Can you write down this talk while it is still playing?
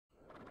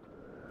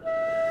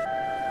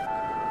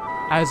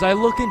As I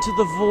look into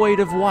the void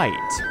of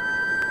white,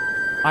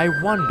 I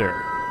wonder,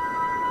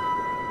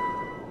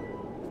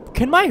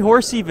 can my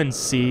horse even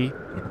see?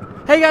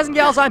 Hey guys and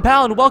gals, I'm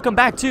Pal, and welcome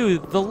back to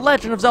The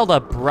Legend of Zelda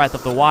Breath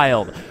of the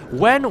Wild.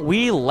 When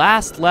we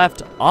last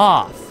left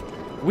off,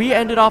 we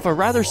ended off a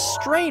rather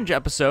strange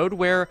episode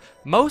where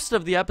most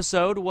of the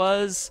episode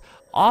was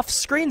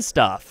off-screen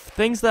stuff,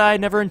 things that I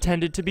never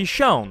intended to be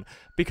shown,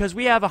 because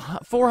we have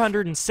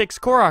 406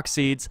 Korok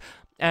seeds,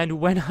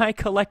 and when I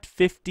collect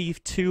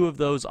 52 of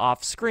those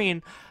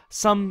off-screen,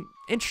 some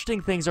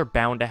interesting things are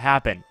bound to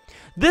happen.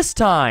 This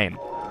time,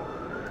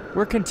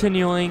 we're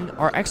continuing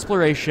our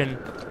exploration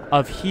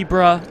of the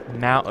Hebra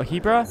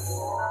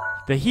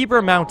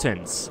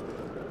Mountains,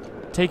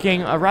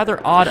 taking a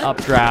rather odd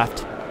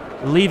updraft,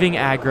 leaving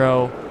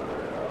aggro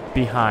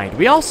behind.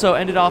 We also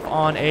ended off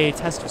on a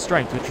test of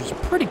strength, which was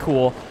pretty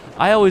cool.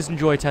 I always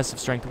enjoy tests of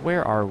strength.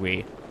 Where are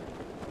we?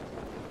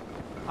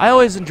 I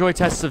always enjoy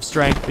tests of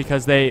strength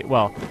because they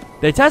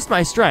test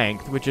my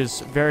strength, which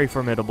is very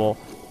formidable,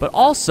 but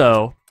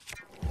also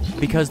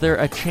because they're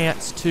a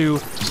chance to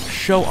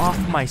show off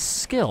my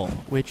skill,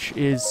 which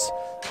is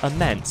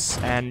immense.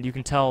 And you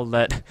can tell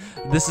that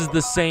this is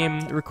the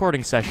same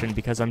recording session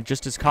because I'm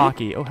just as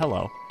cocky. Oh,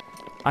 hello.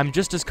 I'm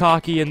just as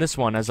cocky in this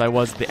one as I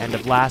was at the end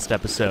of last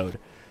episode.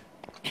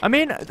 I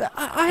mean,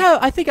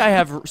 I think I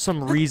have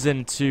some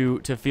reason to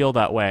feel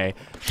that way,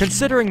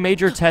 considering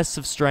major tests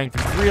of strength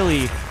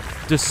really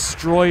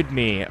destroyed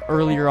me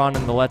earlier on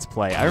in the Let's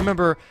Play. I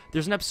remember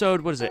there's an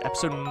episode, what is it,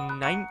 episode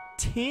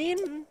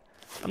 19?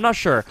 I'm not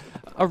sure.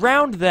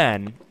 Around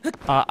then,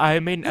 I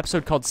made an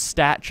episode called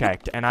Stat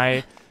Checked, and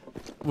I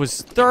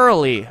was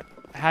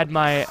had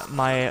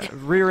my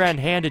rear end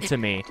handed to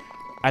me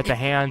at the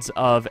hands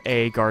of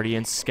a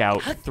Guardian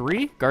Scout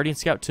 3? Guardian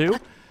Scout 2?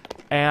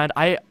 And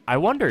I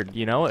wondered,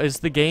 you know, is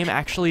the game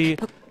actually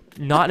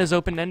not as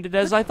open-ended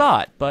as I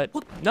thought? But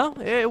no,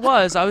 it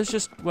was. I was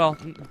just, well,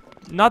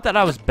 not that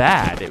I was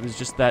bad. It was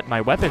just that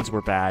my weapons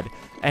were bad,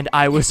 and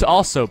I was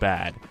also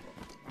bad.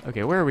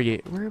 Okay, where are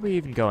we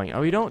even going? Oh,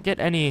 we don't get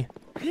any...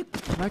 I'm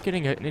not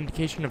getting an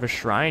indication of a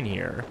shrine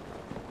here.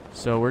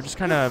 So we're just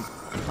kind of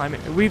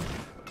climbing. We've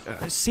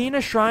seen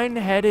a shrine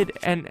head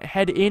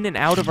in and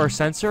out of our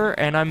sensor,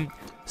 and I'm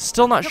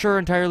still not sure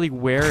entirely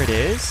where it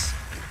is.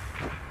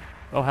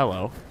 Oh,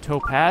 hello.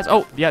 Topaz.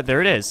 Oh, yeah,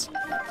 there it is.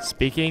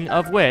 Speaking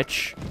of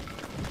which...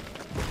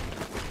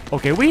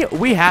 Okay,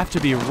 we have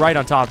to be right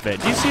on top of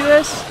it. Do you see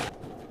this?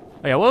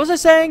 Oh, yeah, what was I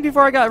saying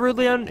before I got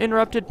rudely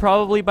interrupted?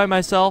 Probably by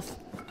myself.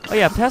 Oh,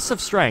 yeah, tests of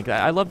strength.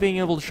 I love being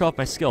able to show off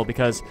my skill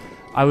because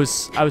I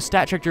was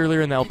stat checked earlier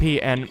in the LP,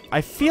 and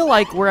I feel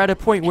like we're at a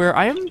point where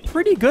I am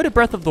pretty good at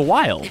Breath of the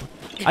Wild.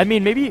 I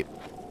mean, maybe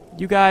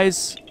you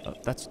guys... Oh,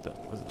 that's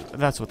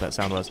what that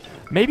sound was.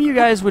 Maybe you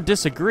guys would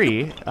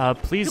disagree.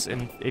 Please,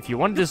 and if you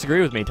want to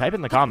disagree with me, type it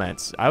in the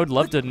comments. I would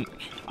love to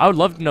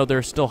know there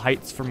are still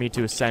heights for me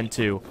to ascend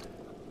to.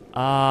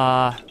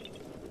 Let's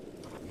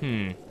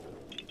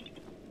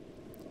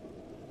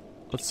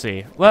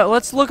see.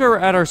 Let's look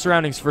at our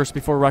surroundings first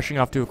before rushing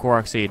off to a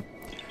Korok seed.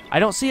 I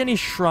don't see any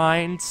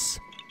shrines.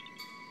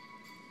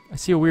 I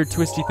see a weird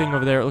twisty thing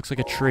over there. It looks like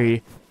a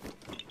tree.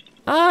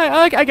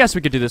 I guess we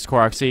could do this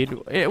Korok seed.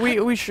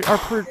 We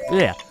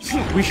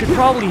should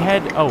probably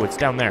head. Oh, it's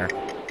down there.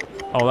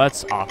 Oh,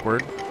 that's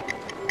awkward.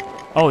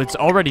 Oh, it's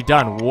already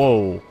done.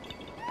 Whoa.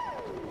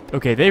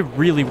 Okay, they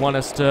really want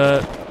us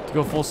to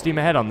go full steam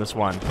ahead on this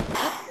one.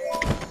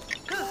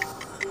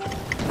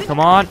 Come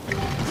on.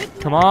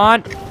 Come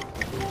on.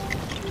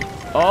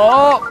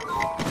 Oh!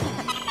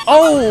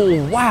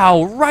 Oh,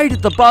 wow, right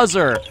at the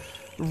buzzer.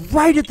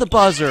 Right at the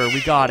buzzer,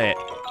 we got it.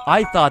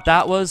 I thought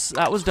that was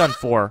done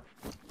for.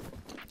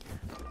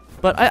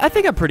 But I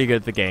think I'm pretty good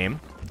at the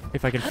game,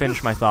 if I can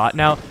finish my thought.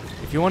 Now,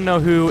 if you want to know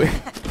who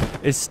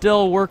is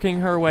still working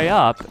her way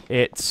up,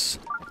 it's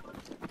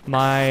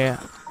my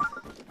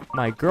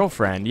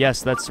girlfriend.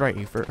 Yes, that's right,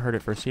 you heard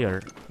it first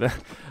here. The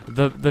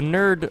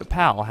nerd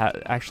pal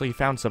actually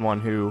found someone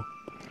who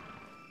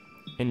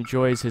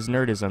enjoys his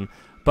nerdism.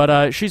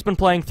 But she's been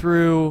playing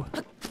through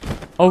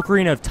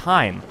Ocarina of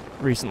Time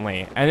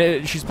recently.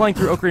 And she's playing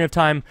through Ocarina of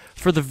Time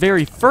for the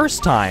very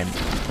first time.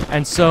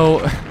 And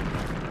so...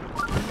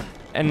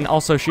 And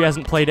also, she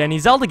hasn't played any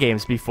Zelda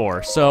games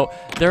before. So,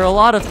 there are a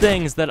lot of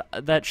things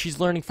that she's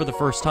learning for the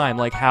first time.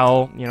 Like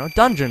how, you know,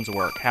 dungeons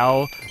work.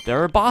 How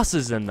there are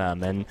bosses in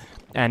them.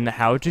 And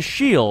how to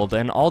shield.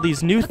 And all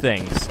these new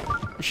things.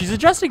 She's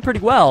adjusting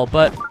pretty well,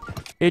 but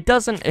it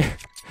doesn't...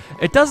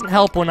 It doesn't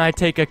help when I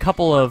take a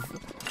couple of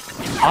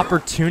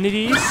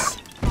opportunities.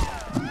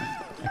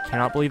 I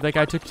cannot believe that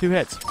guy took 2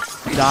 hits.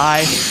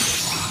 Die.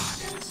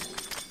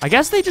 I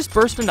guess they just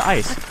burst into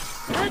ice.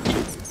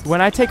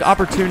 When I take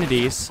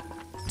opportunities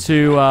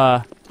to,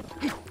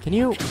 can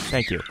you?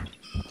 Thank you.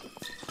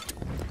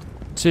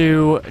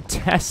 To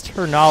test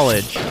her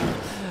knowledge.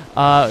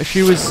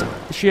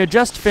 She had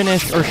just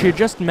finished, or she had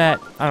just met,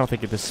 I don't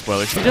think this is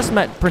spoiler, she just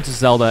met Princess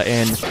Zelda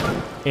in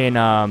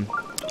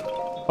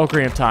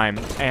Ocarina of Time,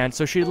 and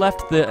so she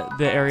left the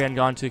area and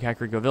gone to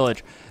Kakariko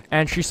Village,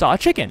 and she saw a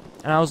chicken,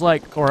 and I was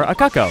like, or a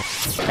cucko,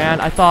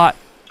 and I thought,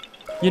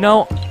 you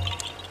know,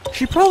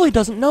 she probably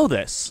doesn't know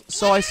this.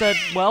 So I said,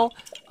 well,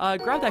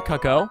 grab that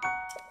cuckoo.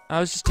 I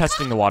was just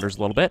testing the waters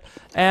a little bit.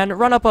 And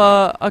run up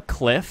a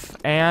cliff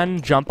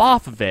and jump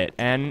off of it.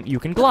 And you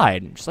can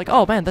glide. She's like,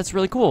 oh, man, that's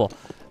really cool.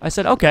 I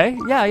said, okay,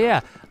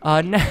 yeah.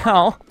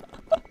 Now,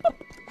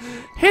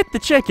 hit the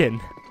chicken.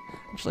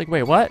 She's like,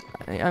 wait, what?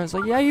 I was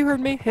like, yeah, you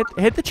heard me.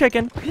 Hit the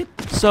chicken.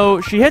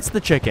 So she hits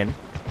the chicken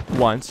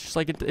once. She's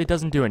like, it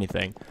doesn't do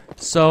anything.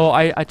 So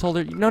I told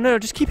her, no,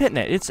 just keep hitting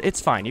it.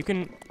 It's fine. You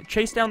can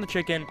chase down the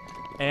chicken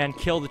and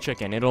kill the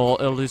chicken. It'll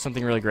do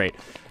something really great.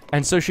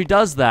 And so she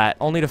does that,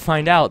 only to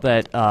find out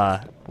that,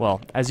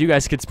 well, as you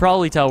guys could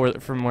probably tell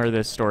from where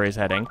this story is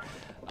heading,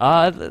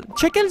 the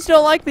chickens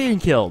don't like being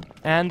killed,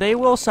 and they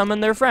will summon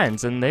their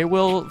friends, and they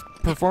will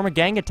perform a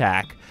gang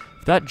attack.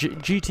 If that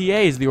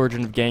GTA is the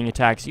origin of gang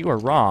attacks, you are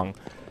wrong.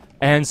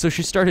 And so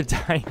she started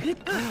dying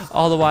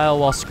all the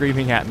while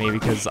screaming at me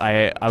because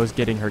I was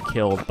getting her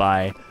killed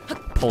by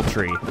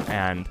poultry,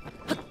 and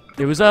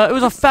it was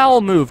a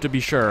foul move to be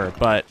sure,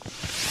 but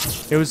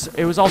it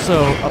was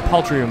also a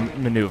paltry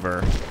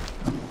maneuver.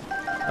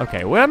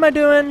 Okay, what am I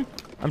doing?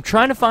 I'm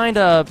trying to find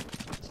a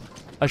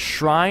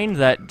shrine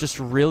that just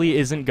really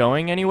isn't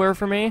going anywhere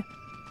for me.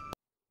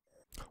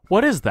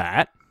 What is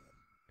that?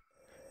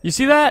 You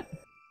see that?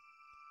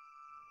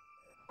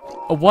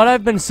 What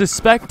I've been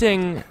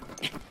suspecting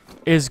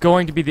is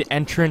going to be the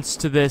entrance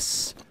to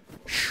this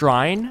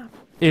shrine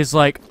is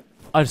like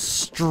a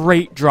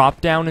straight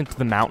drop down into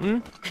the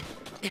mountain.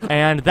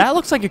 And that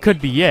looks like it could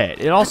be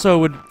it. It also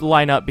would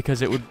line up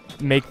because it would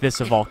make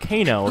this a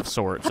volcano of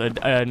sorts,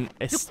 an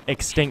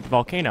extinct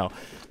volcano.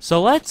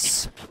 So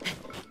let's...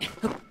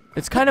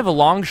 It's kind of a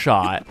long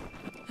shot,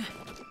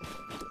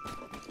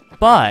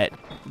 but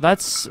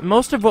that's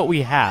most of what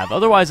we have.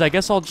 Otherwise, I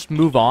guess I'll just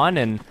move on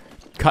and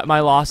cut my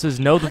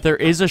losses, know that there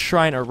is a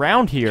shrine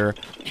around here,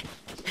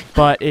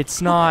 but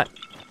it's not...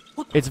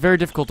 It's very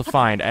difficult to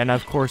find, and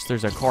of course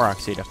there's a Korok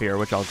seed up here,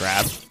 which I'll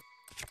grab.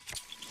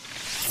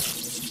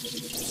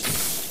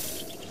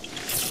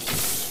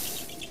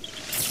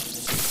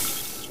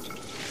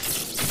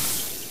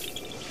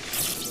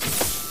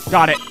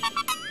 Got it.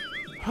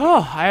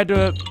 Oh,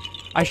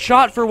 I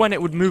shot for when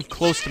it would move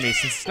close to me,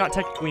 since it's not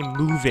technically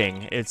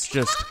moving. It's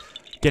just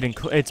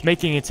it's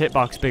making its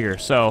hitbox bigger.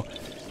 So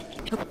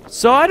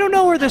I don't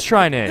know where this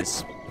shrine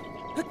is.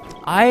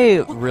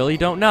 I really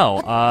don't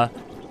know.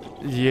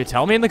 You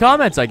tell me in the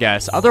comments, I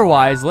guess.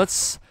 Otherwise,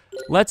 let's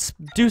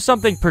do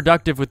something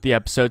productive with the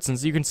episode,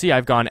 since you can see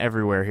I've gone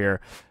everywhere here.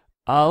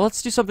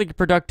 Let's do something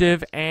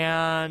productive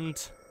and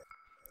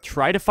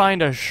try to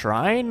find a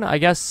shrine, I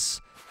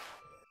guess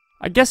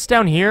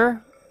down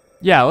here?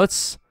 Yeah,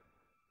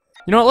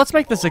 you know what, let's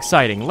make this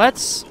exciting.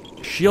 Let's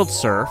shield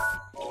surf.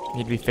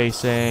 Need to be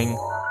facing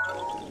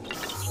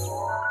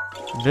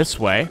this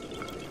way.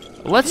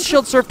 Let's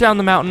shield surf down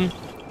the mountain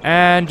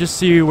and just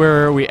see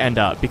where we end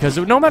up. Because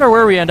no matter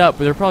where we end up,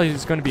 there probably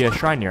is going to be a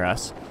shrine near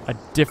us. A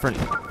different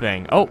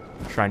thing. Oh,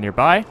 shrine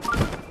nearby.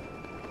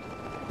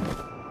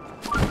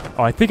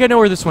 Oh, I think I know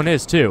where this one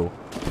is, too.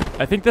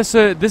 I think this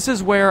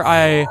is where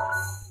I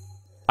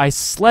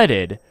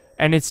sledded.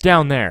 And it's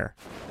down there.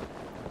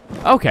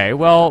 Okay,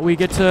 well, we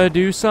get to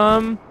do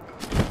some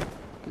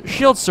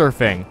shield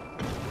surfing.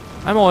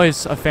 I'm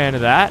always a fan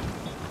of that.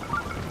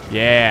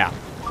 Yeah.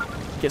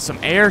 Get some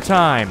air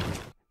time.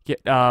 Get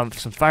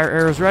some fire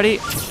arrows ready.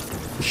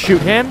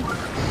 Shoot him.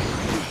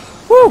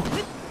 Woo!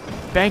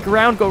 Bank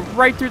around, go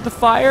right through the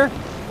fire.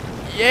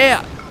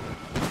 Yeah!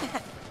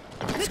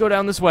 Let's go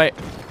down this way.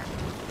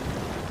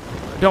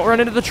 Don't run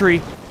into the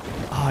tree.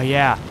 Oh,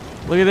 yeah.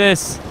 Look at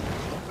this.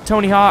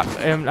 Tony Hawk,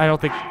 I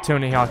don't think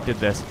Tony Hawk did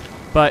this,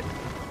 but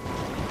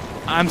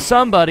I'm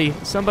somebody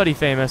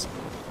famous.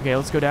 Okay,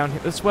 let's go down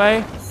this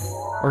way.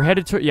 We're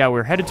headed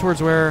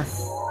towards where...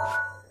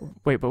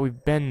 Wait, but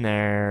we've been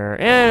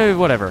there.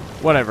 Whatever.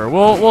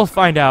 We'll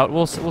find out.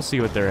 We'll see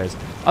what there is.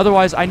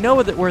 Otherwise, I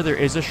know that where there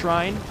is a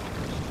shrine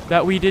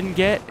that we didn't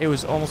get, it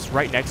was almost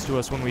right next to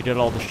us when we did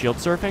all the shield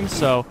surfing.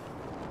 So,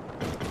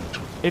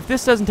 if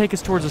this doesn't take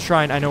us towards a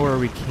shrine, I know where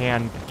we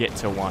can get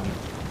to one.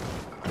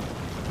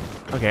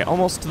 Okay,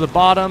 almost to the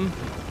bottom.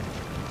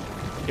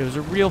 It was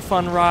a real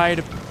fun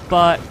ride,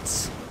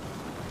 but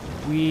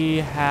we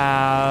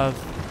have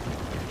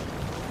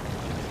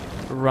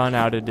run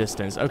out of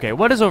distance. Okay,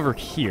 what is over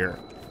here?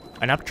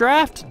 An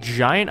updraft?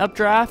 Giant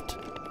updraft?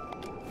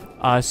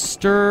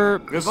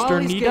 Sternita?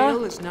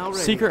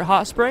 Secret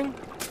hot spring?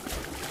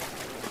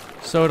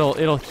 So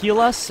it'll heal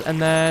us,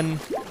 and then...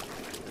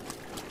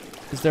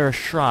 Is there a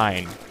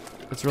shrine?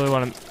 That's really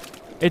what I'm...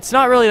 It's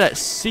not really that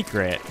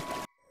secret.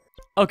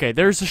 Okay,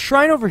 there's a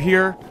shrine over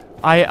here.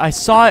 I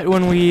saw it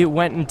when we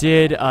went and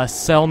did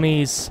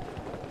Selmy's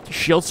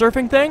shield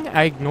surfing thing.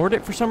 I ignored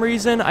it for some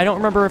reason. I don't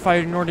remember if I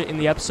ignored it in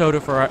the episode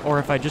or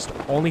if I just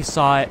only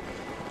saw it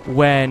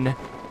when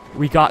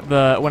we got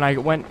when I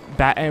went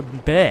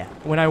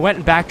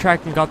and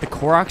backtracked and got the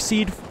Korok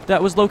seed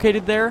that was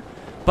located there.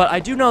 But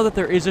I do know that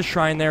there is a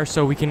shrine there,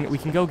 so we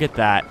can go get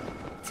that.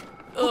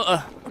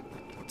 Ugh.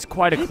 It's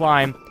quite a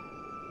climb.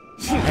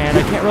 And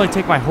I can't really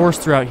take my horse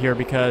through out here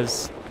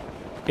because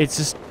it's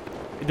just,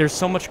 there's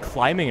so much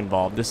climbing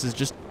involved. This is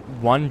just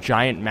one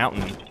giant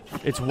mountain.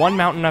 It's one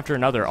mountain after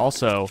another.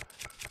 Also,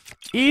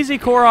 easy,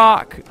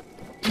 Korok!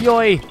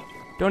 Yoy!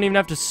 Don't even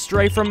have to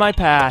stray from my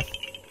path.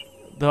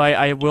 Though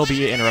I will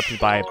be interrupted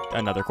by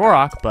another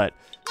Korok, but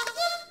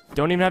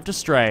don't even have to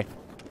stray.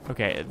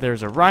 Okay,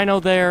 there's a rhino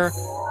there,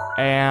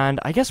 and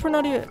I guess we're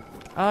not even...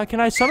 can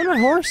I summon my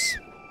horse?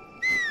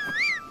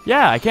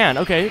 Yeah, I can.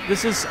 Okay,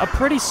 this is a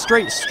pretty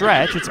straight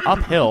stretch. It's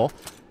uphill,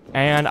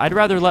 and I'd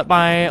rather let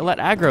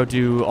aggro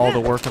do all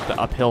the work of the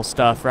uphill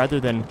stuff rather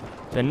than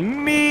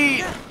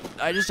me.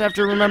 I just have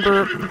to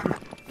remember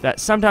that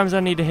sometimes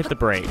I need to hit the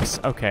brakes.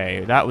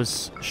 Okay, that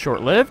was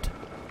short-lived.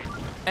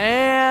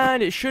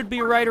 And it should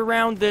be right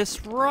around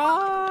this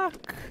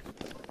rock.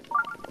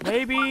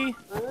 Maybe.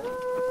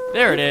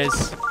 There it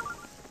is.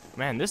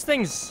 Man, this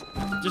thing's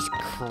just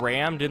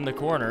crammed in the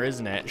corner,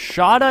 isn't it?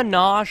 Shada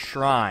Na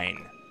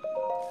Shrine.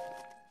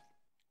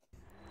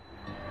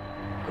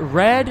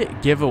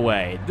 Red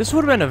giveaway. This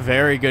would have been a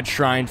very good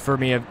shrine for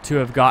me to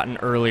have gotten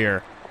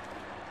earlier.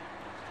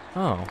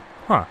 Oh,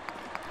 huh.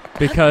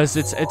 Because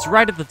it's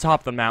right at the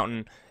top of the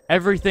mountain.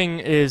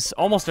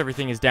 Almost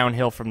everything is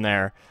downhill from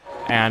there.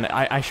 And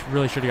I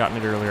really should have gotten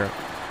it earlier.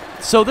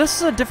 So this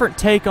is a different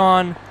take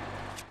on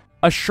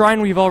a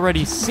shrine we've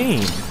already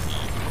seen.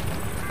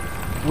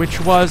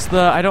 Which was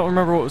I don't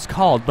remember what it was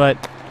called,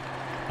 but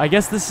I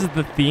guess this is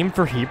the theme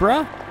for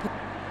Hebra?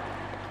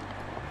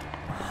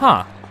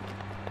 Huh.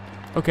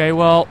 Okay,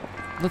 well,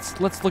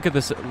 let's look at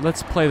this.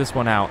 Let's play this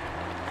one out.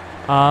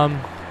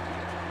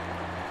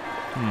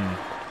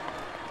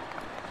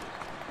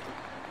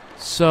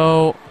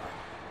 So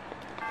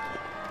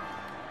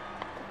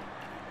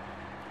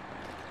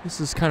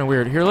this is kind of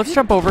weird. Here, let's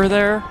jump over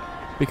there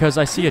because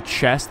I see a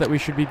chest that we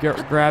should be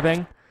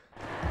grabbing.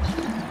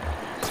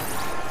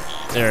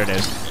 There it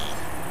is.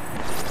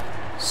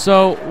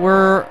 So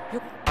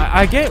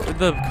I get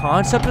the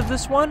concept of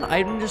this one.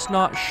 I'm just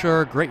not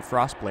sure. Great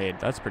Frostblade.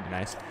 That's pretty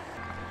nice.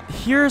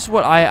 Here's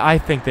what I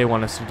think they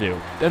want us to do.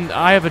 And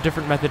I have a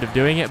different method of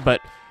doing it,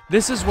 but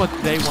this is what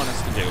they want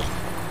us to do.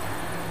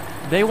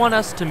 They want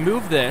us to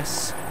move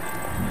this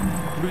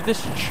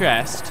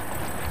chest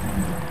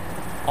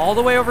all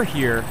the way over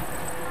here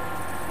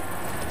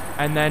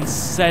and then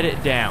set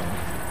it down.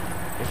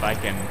 If I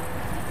can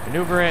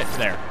maneuver it,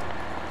 there.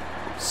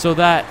 So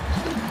that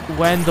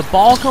when the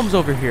ball comes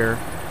over here,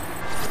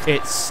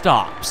 it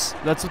stops.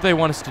 That's what they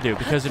want us to do,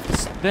 because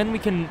then we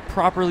can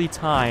properly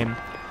time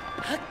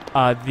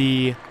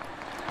the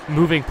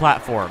moving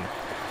platform.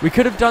 We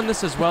could have done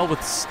this as well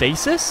with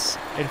stasis.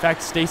 In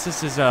fact,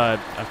 stasis is a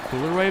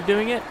cooler way of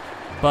doing it,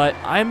 but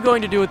I'm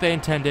going to do what they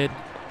intended.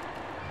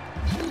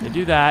 They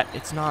do that.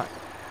 It's not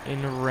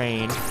in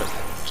range,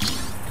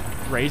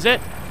 but raise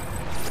it.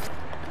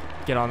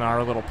 Get on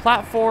our little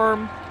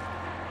platform.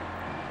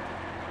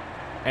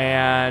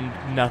 And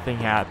nothing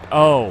happened.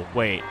 Oh,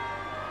 wait.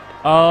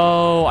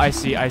 Oh, I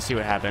see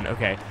what happened.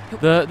 Okay.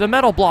 The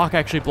metal block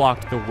actually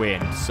blocked the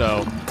wind,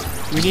 so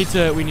we need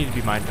to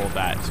be mindful of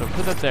that. So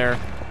put that there.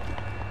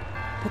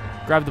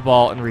 Grab the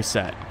ball and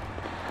reset.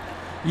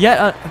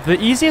 Yet the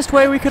easiest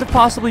way we could have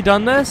possibly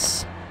done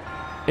this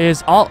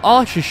is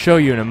I'll actually show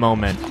you in a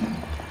moment.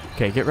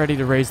 Okay, get ready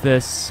to raise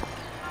this.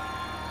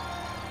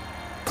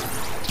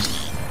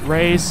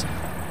 Raise.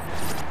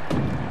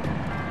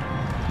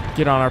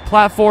 Get on our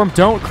platform.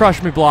 Don't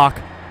crush me, block.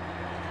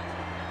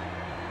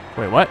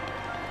 Wait, what?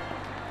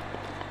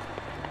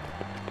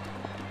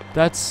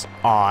 That's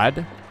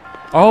odd.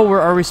 Oh,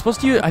 are we supposed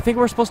to use... I think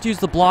we're supposed to use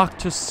the block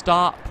to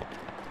stop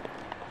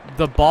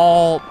the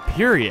ball,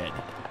 period.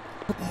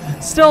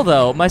 Still,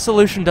 though, my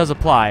solution does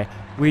apply.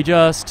 We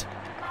just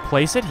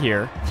place it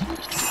here.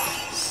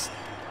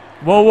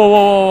 Whoa, whoa,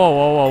 whoa, whoa,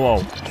 whoa, whoa,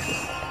 whoa,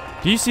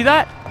 whoa. Do you see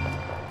that?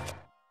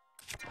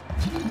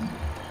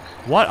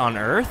 What on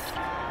earth?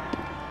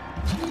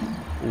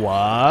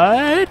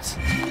 What?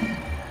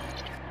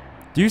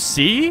 Do you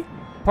see?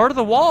 Part of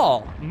the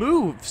wall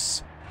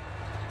moves.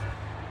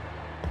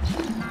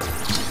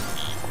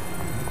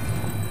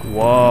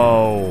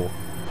 Whoa.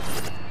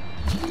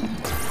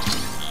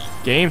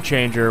 Game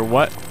changer.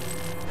 What?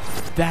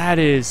 That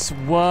is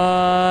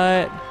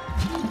what?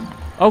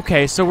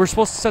 Okay, so we're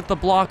supposed to set the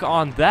block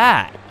on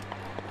that.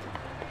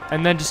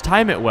 And then just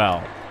time it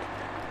well.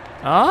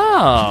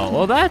 Oh,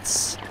 well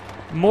that's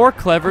more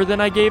clever than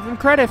I gave him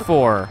credit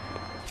for.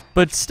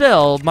 But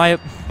still, my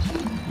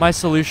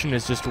solution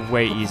is just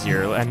way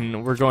easier,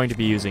 and we're going to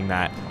be using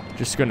that.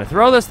 Just gonna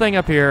throw this thing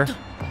up here.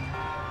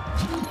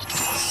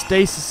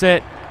 Stasis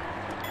it.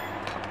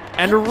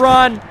 And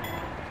run!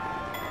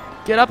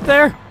 Get up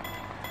there!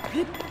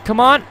 Come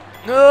on!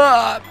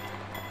 Ugh.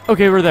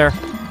 Okay, we're there.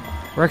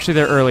 We're actually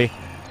there early.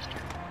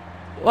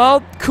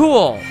 Well,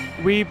 cool.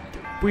 We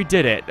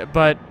did it,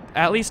 but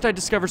at least I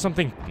discovered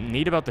something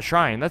neat about the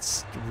shrine.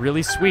 That's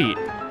really sweet.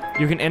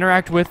 You can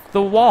interact with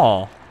the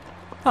wall.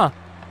 Huh.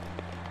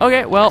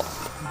 Okay, well,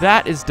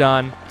 that is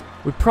done.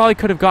 We probably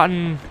could have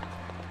gotten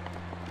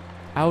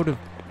out of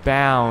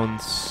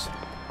bounds.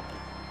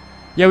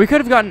 Yeah, we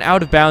could have gotten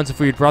out of bounds if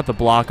we had brought the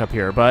block up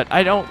here, but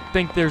I don't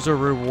think there's a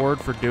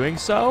reward for doing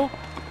so.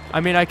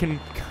 I mean, I can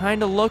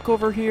kind of look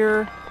over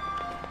here,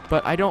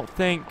 but I don't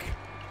think...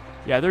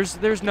 Yeah,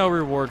 there's no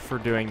reward for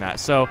doing that.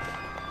 So,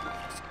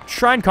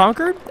 shrine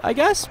conquered, I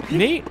guess.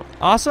 Neat.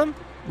 Awesome.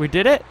 We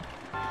did it.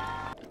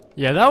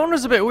 Yeah, that one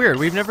was a bit weird.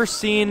 We've never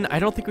seen... I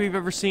don't think we've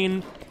ever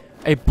seen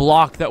a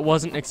block that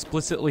wasn't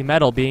explicitly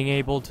metal being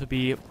able to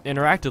be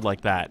interacted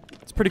like that.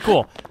 It's pretty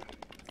cool.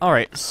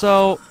 Alright,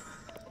 so...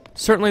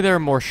 Certainly there are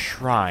more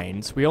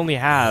shrines. We only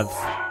have,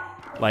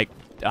 like,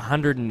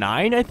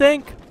 109, I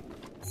think?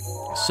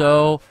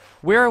 So,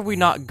 where have we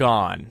not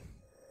gone?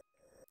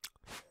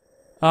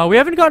 We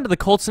haven't gone to the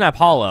Cold Snap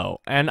Hollow,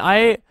 and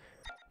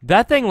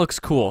that thing looks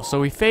cool. So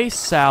we face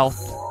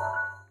south,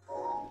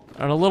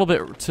 and a little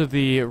bit to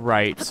the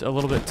right, a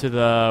little bit to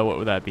the, what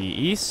would that be,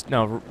 east?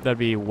 No, that'd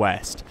be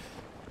west.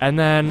 And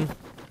then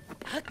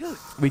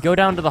we go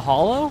down to the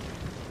hollow.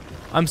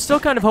 I'm still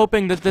kind of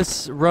hoping that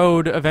this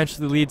road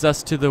eventually leads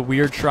us to the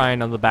weird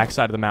shrine on the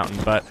backside of the mountain,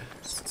 but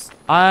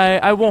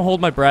I won't hold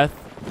my breath.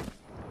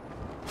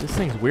 This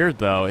thing's weird,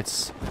 though.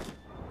 It's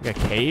like a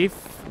cave,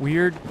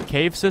 weird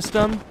cave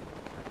system.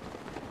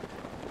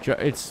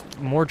 It's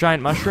more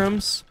giant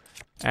mushrooms,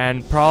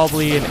 and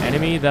probably an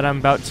enemy that I'm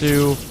about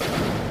to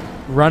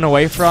run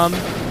away from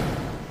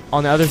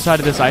on the other side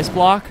of this ice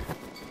block.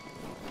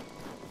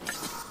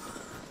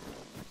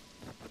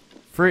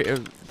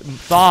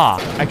 Thaw.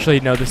 Actually,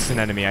 no, this is an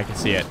enemy. I can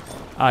see it.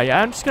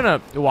 Yeah, I'm just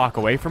gonna walk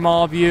away from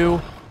all of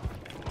you.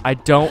 I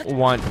don't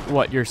want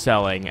what you're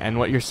selling, and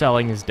what you're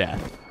selling is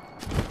death.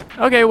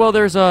 Okay, well,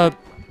 there's a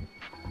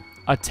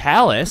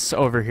talus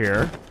over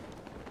here.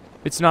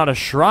 It's not a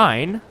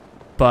shrine,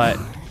 but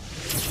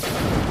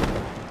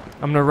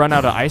I'm gonna run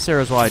out of ice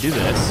arrows while I do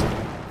this.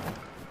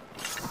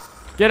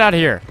 Get out of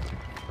here.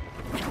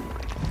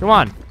 Come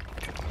on.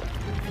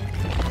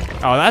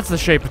 Oh, that's the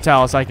shape of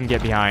talus I can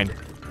get behind.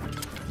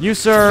 You,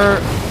 sir.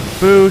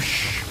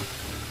 Boosh.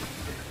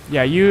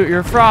 Yeah,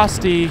 you're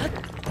frosty.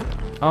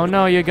 Oh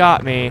no, you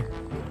got me.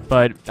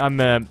 But I'm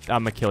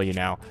gonna kill you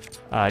now.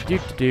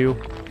 Do.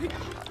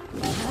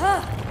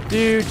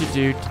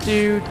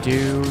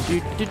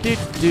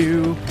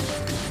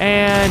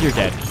 And you're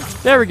dead.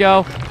 There we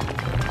go.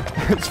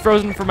 It's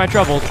frozen for my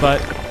troubles, but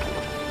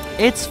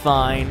it's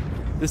fine.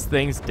 This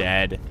thing's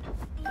dead.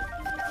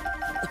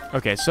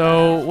 Okay,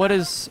 so what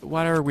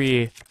are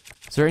we...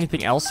 Is there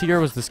anything else here?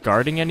 Was this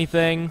guarding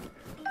anything?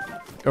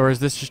 Or is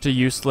this just a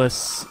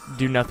useless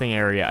do-nothing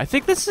area? I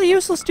think this is a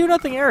useless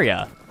do-nothing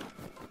area.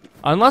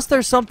 Unless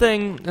there's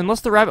something...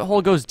 Unless the rabbit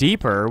hole goes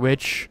deeper,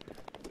 which...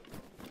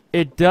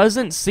 It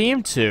doesn't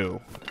seem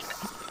to.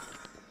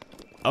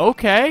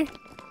 Okay.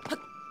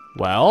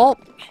 Well...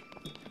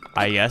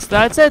 I guess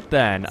that's it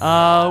then.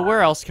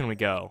 Where else can we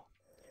go?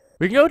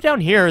 We can go down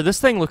here.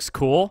 This thing looks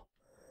cool.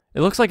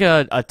 It looks like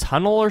a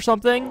tunnel or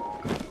something.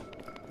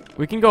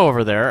 We can go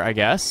over there, I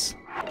guess.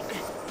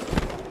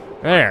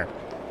 There.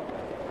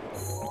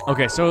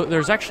 Okay, so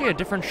there's actually a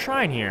different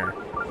shrine here.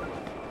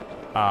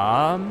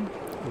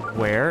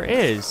 Where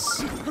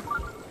is?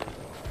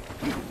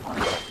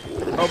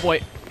 Oh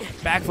boy.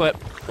 Backflip.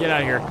 Get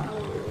out of here.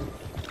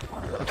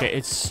 Okay,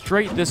 it's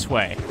straight this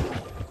way.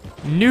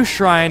 New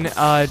shrine.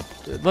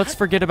 Let's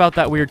forget about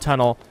that weird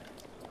tunnel.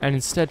 And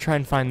instead try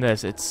and find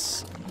this.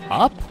 It's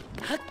up?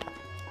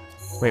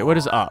 Wait, what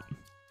is up?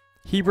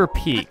 Heber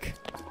Peak.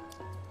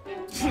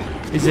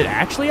 Is it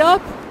actually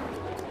up?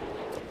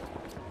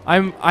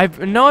 I've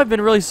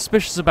been really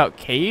suspicious about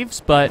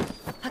caves, but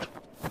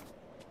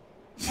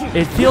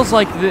it feels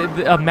like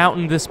a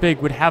mountain this big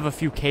would have a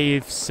few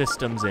cave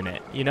systems in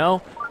it, you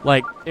know?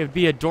 Like, it would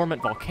be a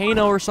dormant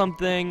volcano or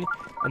something,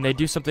 and they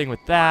do something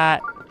with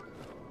that.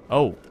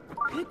 Oh.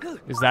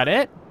 Is that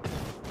it?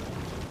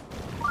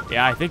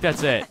 Yeah, I think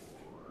that's it.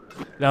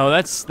 No,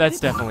 that's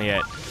definitely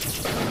it.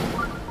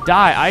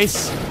 Die,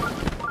 ice.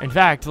 In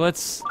fact,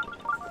 let's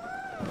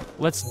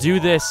do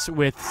this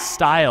with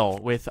style,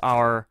 with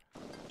our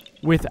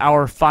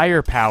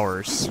fire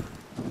powers.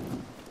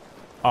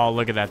 Oh,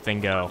 look at that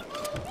thing go.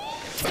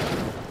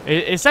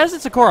 It says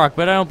it's a Korok,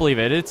 but I don't believe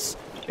it. It's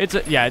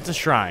a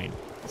shrine.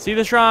 See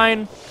the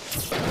shrine?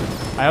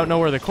 I don't know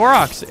where the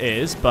Koroks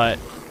is, but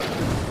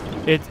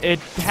it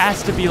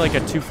has to be like a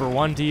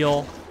 2-for-1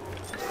 deal.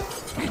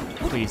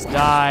 Please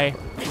die.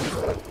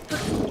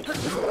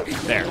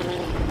 There.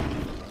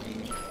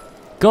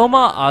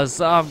 Goma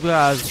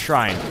Azab's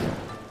shrine.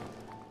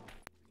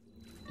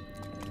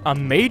 A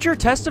major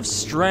test of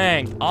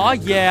strength. Oh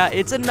yeah,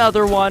 it's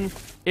another one.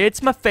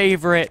 It's my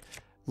favorite.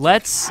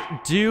 Let's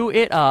do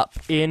it up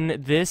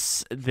in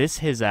this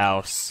his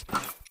house.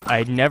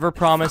 I never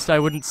promised I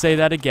wouldn't say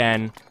that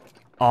again.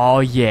 Oh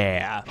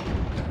yeah.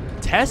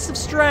 Test of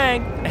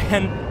strength,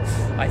 and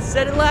I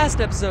said it last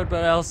episode,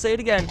 but I'll say it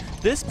again.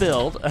 This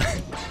build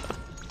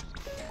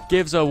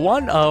gives a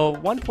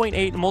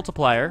 1.8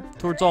 multiplier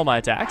towards all my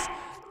attacks,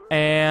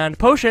 and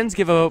potions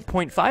give a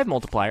 0.5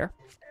 multiplier.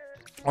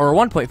 Or a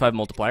 1.5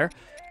 multiplier,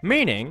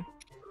 meaning,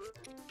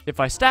 if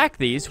I stack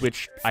these,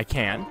 which I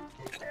can,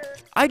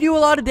 I do a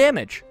lot of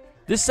damage.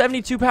 This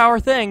 72 power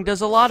thing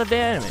does a lot of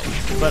damage.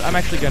 But I'm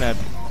actually gonna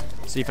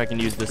see if I can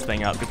use this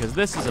thing up because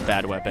this is a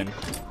bad weapon.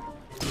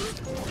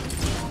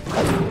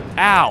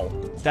 Ow!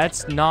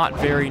 That's not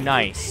very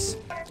nice.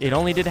 It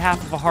only did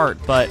half of a heart,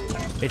 but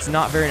it's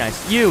not very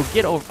nice. You,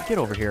 get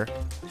over here.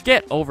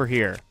 Get over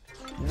here.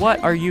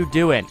 What are you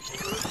doing?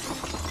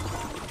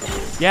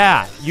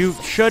 Yeah, you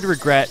should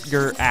regret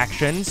your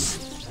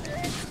actions.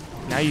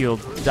 Now you'll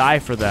die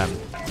for them.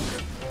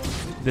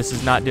 This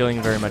is not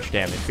dealing very much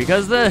damage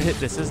because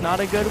this is not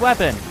a good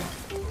weapon.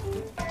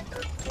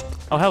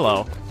 Oh,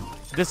 hello.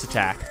 This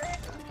attack.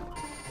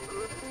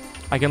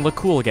 I can look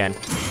cool again.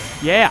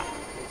 Yeah.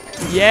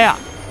 Yeah.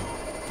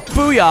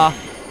 Booyah.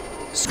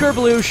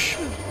 Skerbloosh.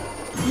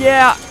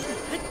 Yeah.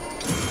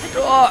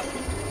 Oh.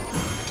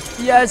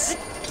 Yes.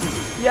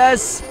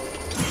 Yes.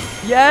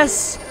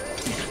 Yes.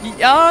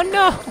 Oh,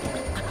 no.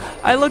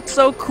 I looked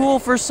so cool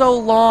for so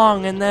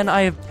long, and then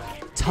I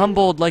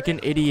tumbled like an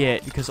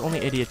idiot because only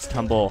idiots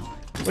tumble.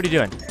 What are you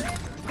doing?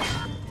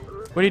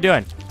 What are you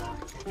doing?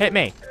 Hit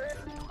me.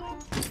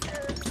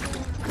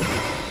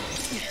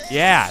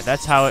 Yeah,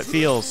 that's how it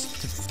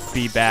feels to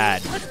be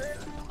bad.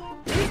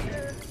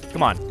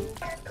 Come on.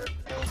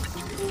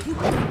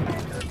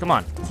 Come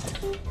on.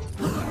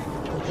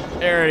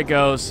 There it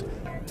goes.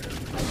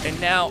 And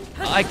now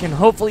I can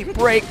hopefully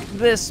break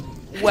this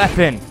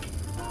weapon. In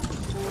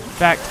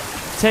fact,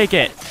 take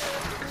it.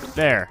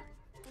 There.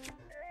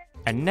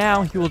 And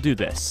now he will do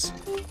this.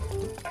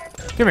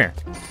 Come here.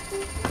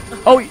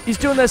 Oh, he's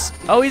doing this.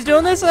 Oh, he's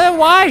doing this?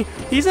 Why?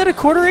 He's at a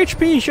quarter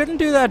HP. He shouldn't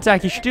do that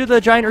attack. He should do the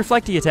giant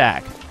reflecty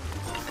attack.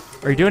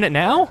 Are you doing it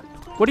now?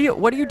 What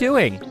are you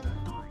doing?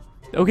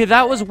 Okay,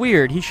 that was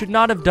weird. He should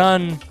not have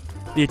done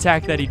the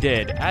attack that he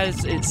did.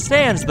 As it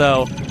stands,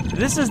 though,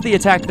 this is the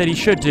attack that he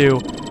should do,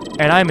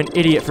 and I'm an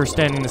idiot for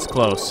standing this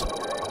close.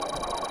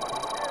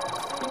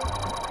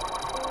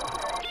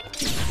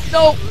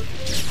 No!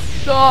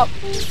 Stop!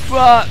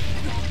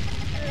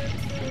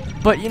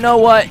 But you know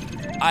what?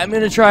 I'm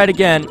gonna try it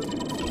again.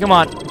 Come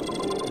on.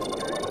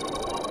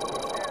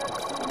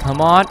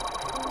 Come on.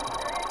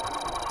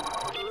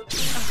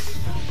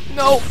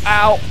 No!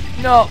 Ow!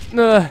 No!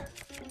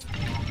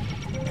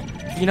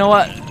 You know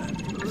what?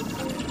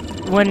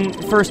 When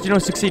first you don't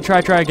succeed, try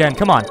again.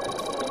 Come on.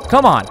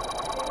 Come on.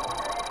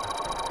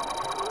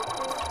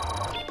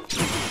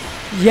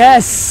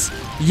 Yes!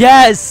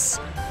 Yes!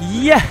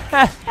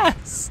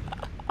 Yes!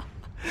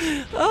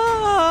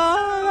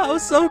 Oh, that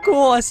was so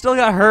cool. I still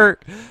got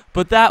hurt,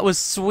 but that was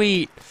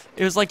sweet.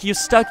 It was like you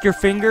stuck your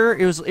finger.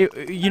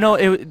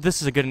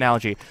 This is a good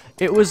analogy.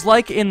 It was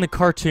like in the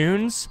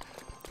cartoons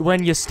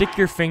when you stick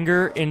your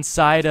finger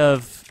inside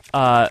of,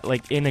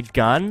 like in a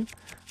gun,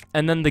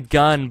 and then the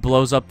gun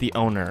blows up the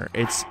owner.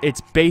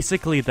 It's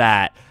basically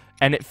that,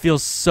 and it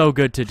feels so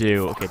good to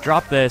do. Okay,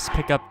 drop this,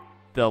 pick up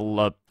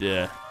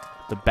the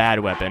bad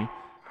weapon,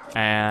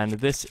 and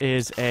this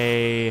is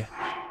a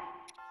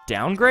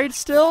downgrade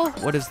still?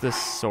 What is this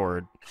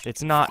sword?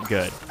 It's not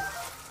good.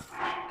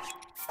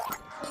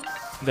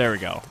 There we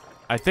go.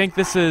 I think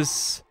this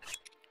is...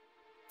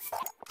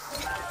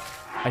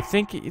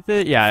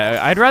 yeah,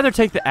 I'd rather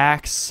take the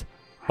axe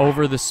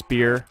over the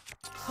spear.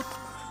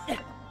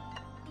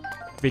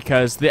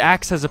 Because the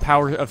axe has a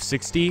power of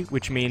 60,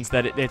 which means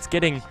that it's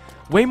getting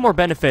way more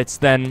benefits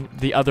than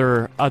the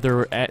other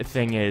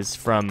thing is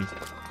from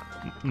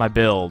my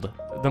build.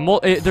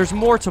 There's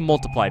more to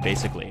multiply,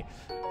 basically.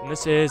 And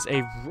this is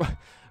a...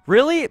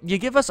 Really? You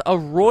give us a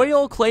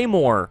Royal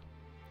Claymore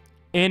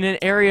in an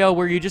area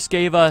where you just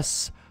gave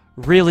us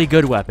really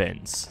good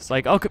weapons. It's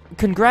like, oh,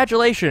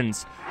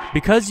 congratulations.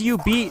 Because you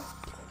beat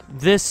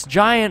this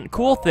giant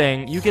cool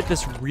thing, you get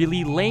this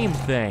really lame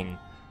thing.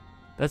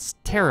 That's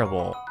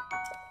terrible.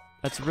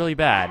 That's really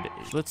bad.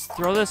 Let's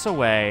throw this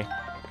away,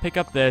 pick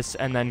up this,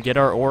 and then get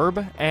our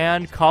orb,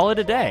 and call it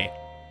a day.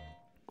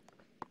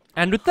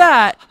 And with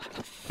that,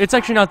 it's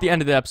actually not the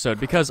end of the episode,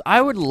 because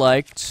I would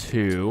like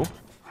to...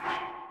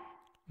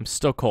 I'm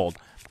still cold.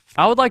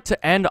 I would like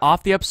to end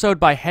off the episode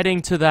by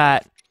heading to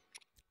that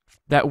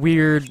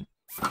weird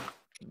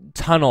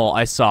tunnel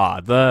I saw.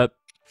 Let's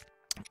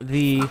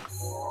see,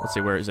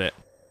 where is it?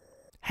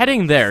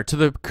 Heading there, to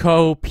the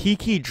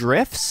Kopiki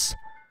Drifts?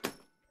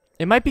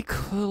 It might be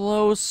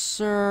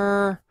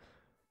closer...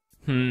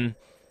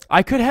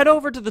 I could head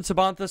over to the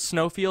Tabantha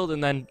snowfield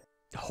and then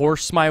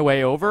horse my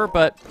way over,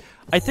 but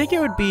I think it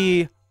would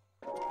be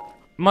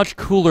much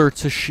cooler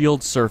to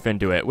shield surf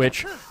into it,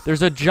 which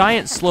there's a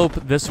giant slope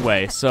this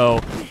way, so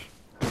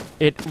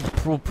it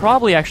will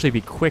probably actually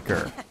be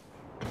quicker.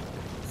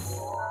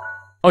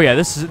 Oh yeah,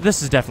 this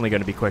is definitely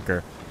going to be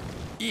quicker.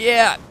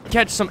 Yeah,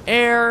 catch some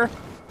air,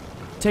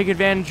 take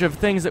advantage of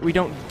things that we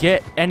don't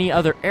get any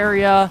other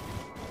area.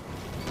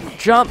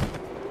 Jump,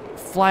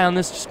 fly on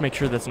this, just make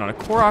sure that's not a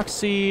Korok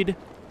seed.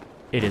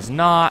 It is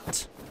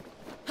not.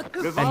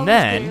 And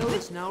then,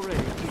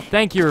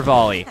 thank you,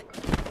 Rivali.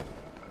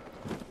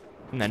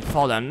 And then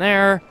fall down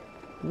there.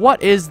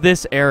 What is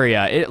this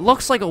area? It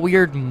looks like a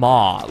weird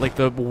maw, like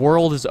the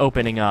world is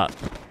opening up.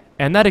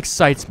 And that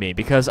excites me,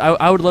 because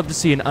I would love to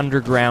see an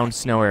underground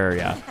snow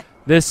area.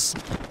 This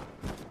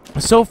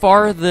So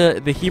far,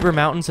 the Heber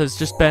Mountains has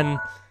just been...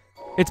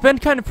 It's been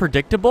kind of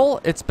predictable.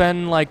 It's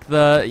been like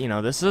the, you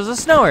know, this is a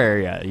snow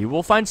area. You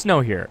will find snow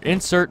here.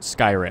 Insert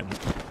Skyrim.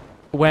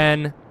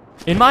 When,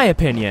 in my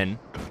opinion,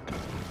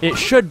 it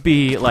should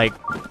be like...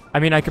 I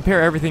mean, I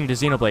compare everything to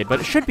Xenoblade, but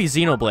it should be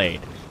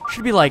Xenoblade. It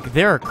should be like,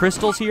 there are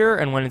crystals here,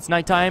 and when it's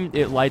nighttime,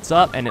 it lights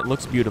up, and it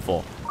looks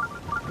beautiful.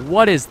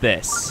 What is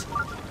this?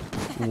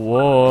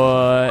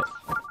 What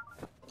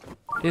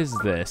is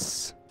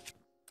this?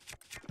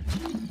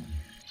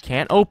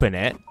 Can't open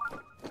it.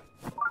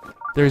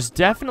 There's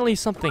definitely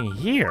something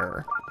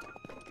here.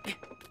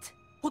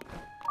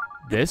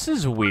 This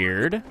is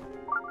weird.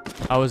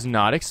 I was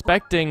not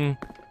expecting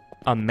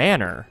a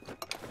manor.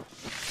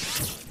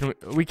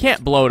 We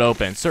can't blow it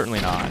open.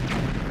 Certainly not.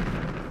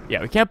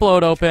 Yeah, we can't blow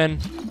it open.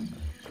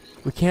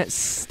 We can't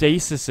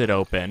stasis it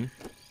open.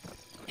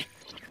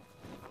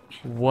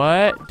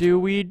 What do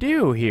we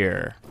do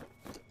here?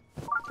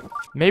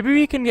 Maybe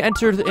we can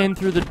enter in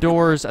through the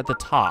doors at the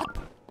top.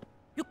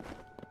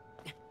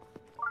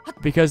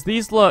 Because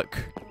these look...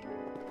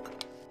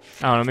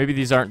 I don't know, maybe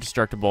these aren't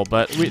destructible,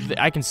 but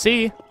I can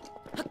see.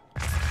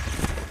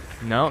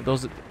 No,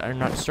 those are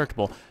not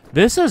destructible.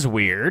 This is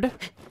weird.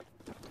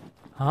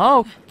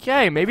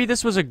 Okay, maybe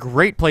this was a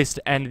great place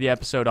to end the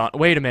episode on.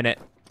 Wait a minute.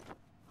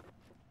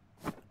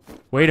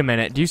 Wait a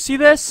minute. Do you see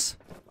this?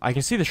 I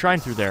can see the shrine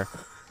through there.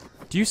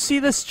 Do you see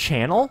this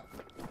channel?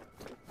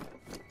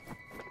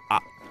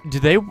 Do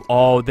they?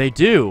 Oh, they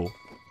do.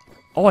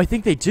 Oh, I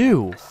think they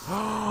do.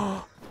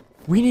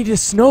 We need a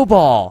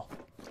snowball.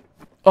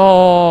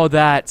 Oh,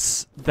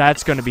 that's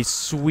gonna be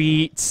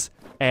sweet.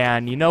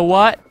 And you know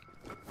what?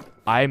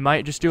 I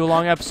might just do a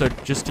long episode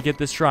just to get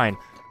this shrine.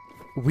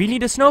 We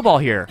need a snowball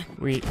here.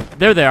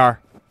 There they are.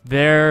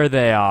 There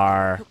they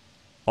are.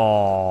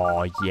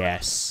 Oh,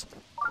 yes.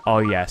 Oh,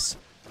 yes.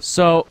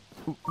 So,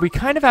 we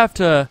kind of have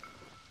to...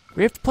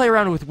 We have to play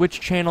around with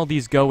which channel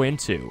these go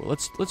into.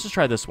 Let's just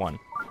try this one.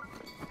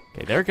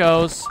 Okay, there it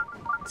goes.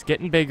 It's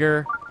getting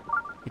bigger.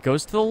 It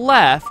goes to the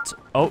left.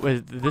 Oh,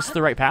 is this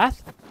the right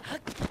path?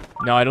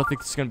 No, I don't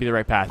think this is going to be the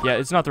right path. Yeah,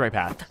 it's not the right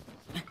path.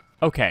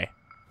 Okay.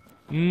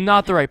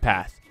 Not the right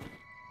path.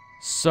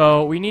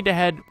 So, we need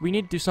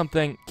to do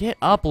something. Get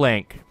up,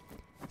 Link.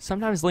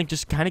 Sometimes Link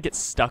just kind of gets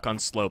stuck on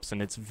slopes,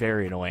 and it's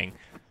very annoying.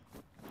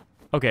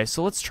 Okay,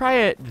 so let's try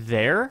it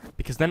there,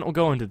 because then it will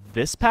go into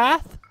this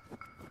path.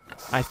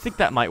 I think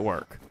that might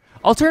work.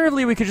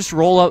 Alternatively, we could just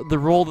roll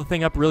the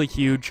thing up really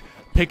huge,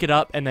 pick it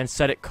up, and then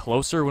set it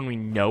closer when we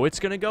know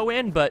it's going to go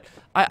in, but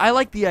I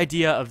like the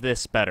idea of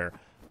this better.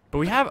 But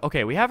we have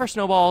our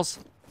snowballs.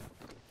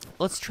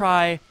 Let's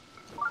try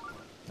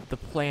the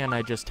plan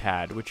I just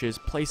had, which is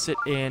place it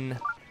in,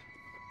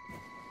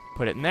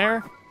 put it in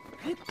there.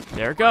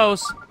 There it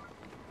goes.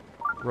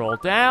 Roll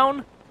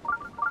down.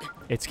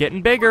 It's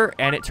getting bigger,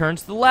 and it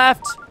turns to the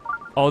left.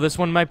 Oh, this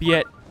one might be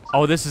it.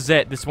 Oh, this is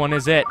it. This one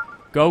is it.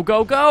 Go,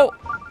 go, go.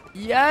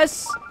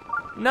 Yes.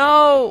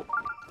 No.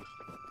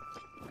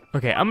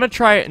 Okay, I'm going to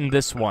try it in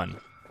this one.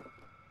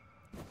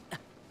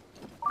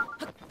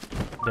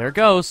 There it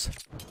goes.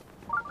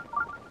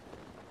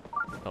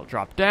 It'll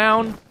drop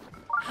down.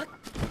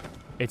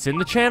 It's in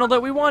the channel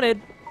that we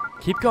wanted.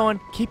 Keep going.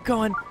 Keep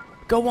going.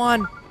 Go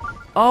on.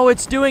 Oh,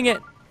 it's doing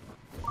it.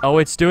 Oh,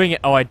 it's doing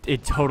it. Oh, I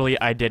did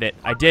it.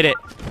 I did it.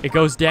 It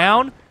goes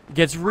down,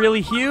 gets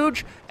really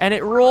huge, and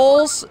it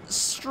rolls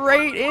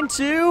straight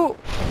into...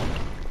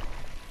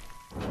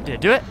 Did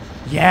it do it?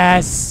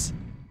 Yes!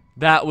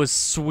 That was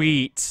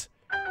sweet.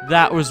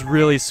 That was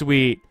really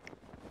sweet.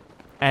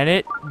 And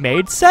it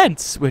made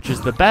sense, which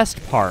is the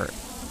best part.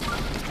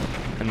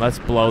 And let's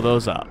blow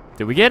those up.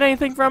 Did we get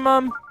anything from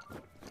them?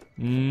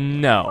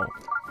 No.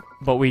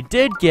 But we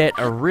did get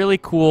a really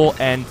cool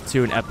end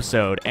to an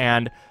episode.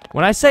 And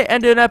when I say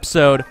end to an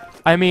episode,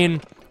 I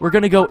mean we're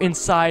going to go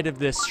inside of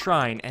this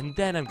shrine, and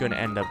then I'm going to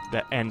end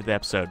the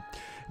episode.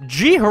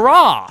 Gee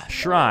hurrah!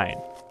 Shrine.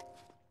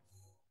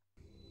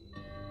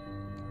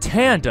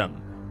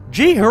 Tandem.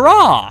 Gee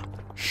hurrah!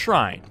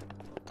 Shrine.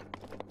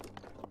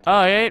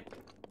 Alright.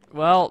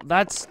 Well,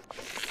 that's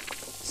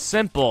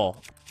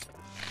simple.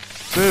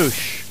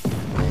 Boosh.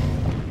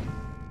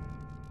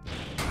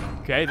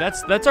 Okay,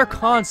 that's our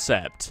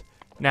concept.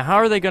 Now, how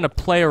are they going to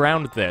play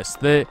around with this?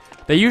 They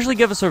usually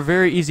give us a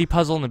very easy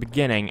puzzle in the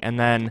beginning, and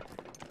then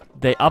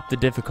they up the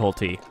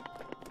difficulty.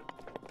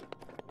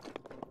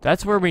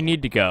 That's where we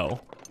need to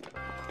go.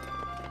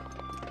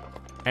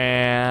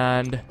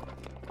 And...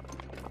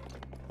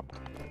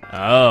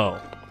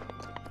 oh.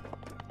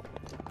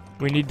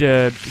 We need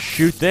to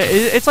shoot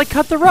this. It's like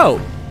Cut the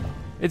Rope.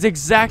 It's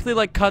exactly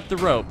like Cut the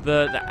Rope.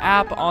 The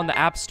app on the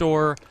App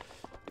Store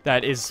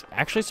that is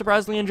actually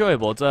surprisingly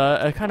enjoyable. It's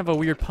a kind of a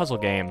weird puzzle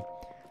game.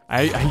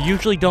 I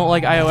usually don't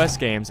like iOS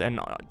games, and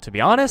to be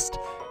honest,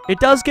 it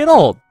does get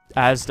old,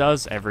 as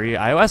does every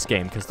iOS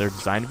game, because they're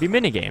designed to be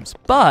mini-games.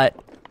 But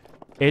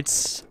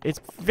it's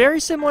very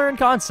similar in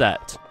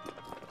concept.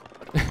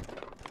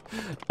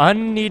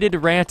 Unneeded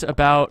rant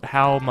about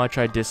how much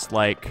I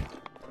dislike...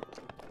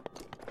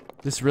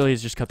 This really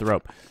is just Cut the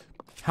Rope.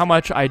 How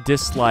much I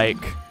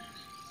dislike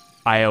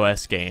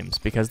iOS games,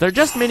 because they're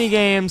just mini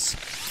games,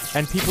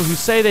 and people who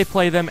say they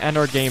play them and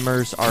are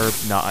gamers are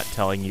not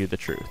telling you the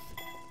truth.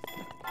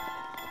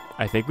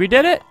 I think we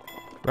did it,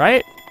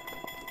 right?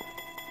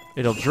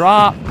 It'll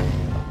drop,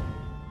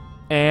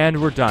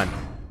 and we're done.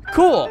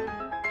 Cool.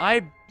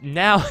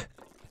 Now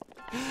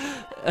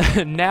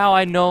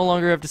I no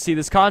longer have to see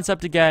this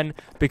concept again,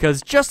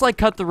 because just like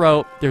cut the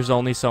rope, there's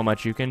only so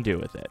much you can do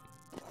with it.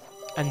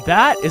 And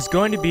that is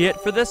going to be it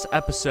for this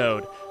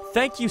episode.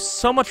 Thank you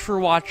so much for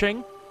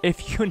watching.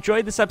 If you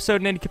enjoyed this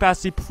episode in any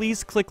capacity,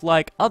 please click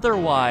like.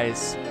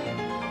 Otherwise,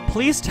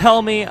 please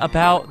tell me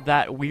about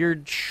that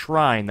weird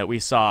shrine that we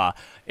saw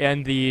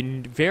in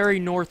the very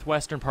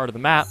northwestern part of the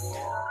map.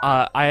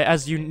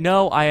 As you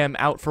know, I am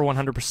out for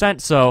 100%,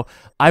 so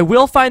I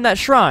will find that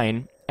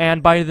shrine,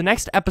 and by the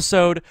next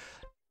episode,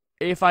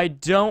 if I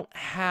don't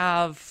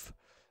have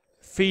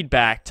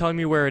feedback telling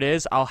me where it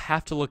is, I'll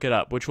have to look it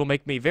up, which will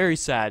make me very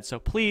sad. So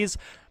please,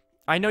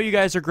 I know you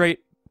guys are great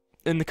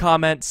in the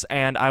comments,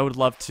 and I would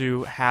love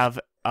to have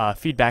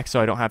feedback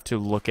so I don't have to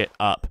look it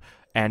up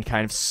and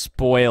kind of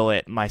spoil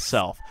it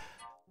myself.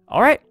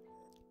 Alright,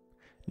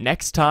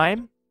 next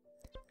time,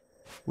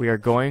 we are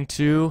going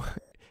to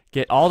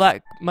get all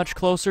that much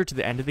closer to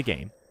the end of the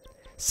game.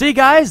 See you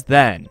guys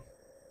then!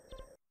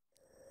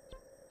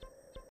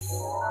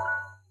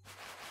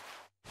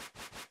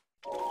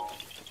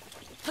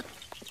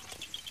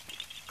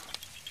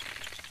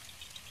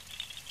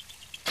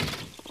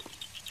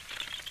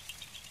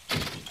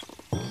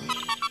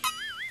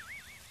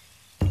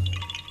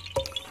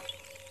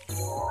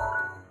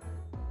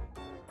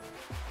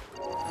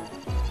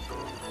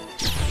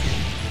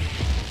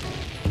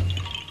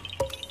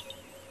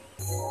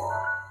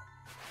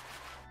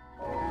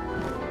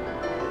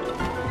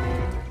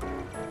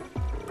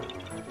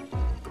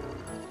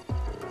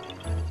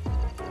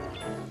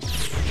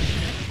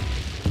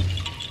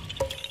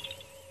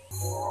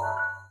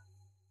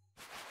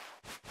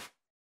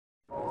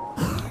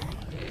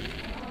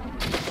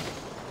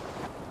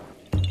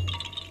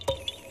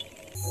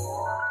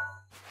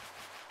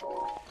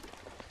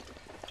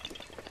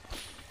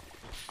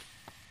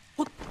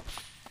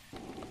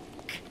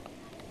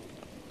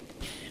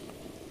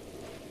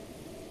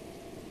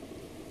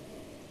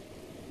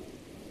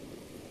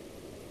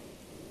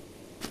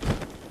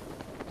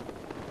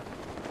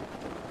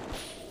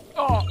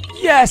 Oh,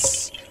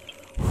 yes!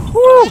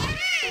 Whew!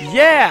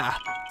 Yeah!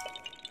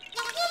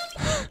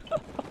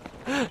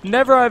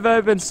 Never have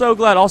I been so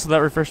glad. Also, that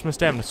refreshed my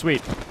stamina.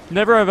 Sweet.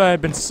 Never have I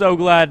been so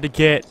glad to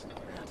get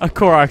a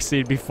Korok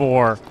seed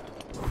before.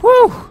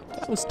 Whew!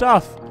 That was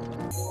tough.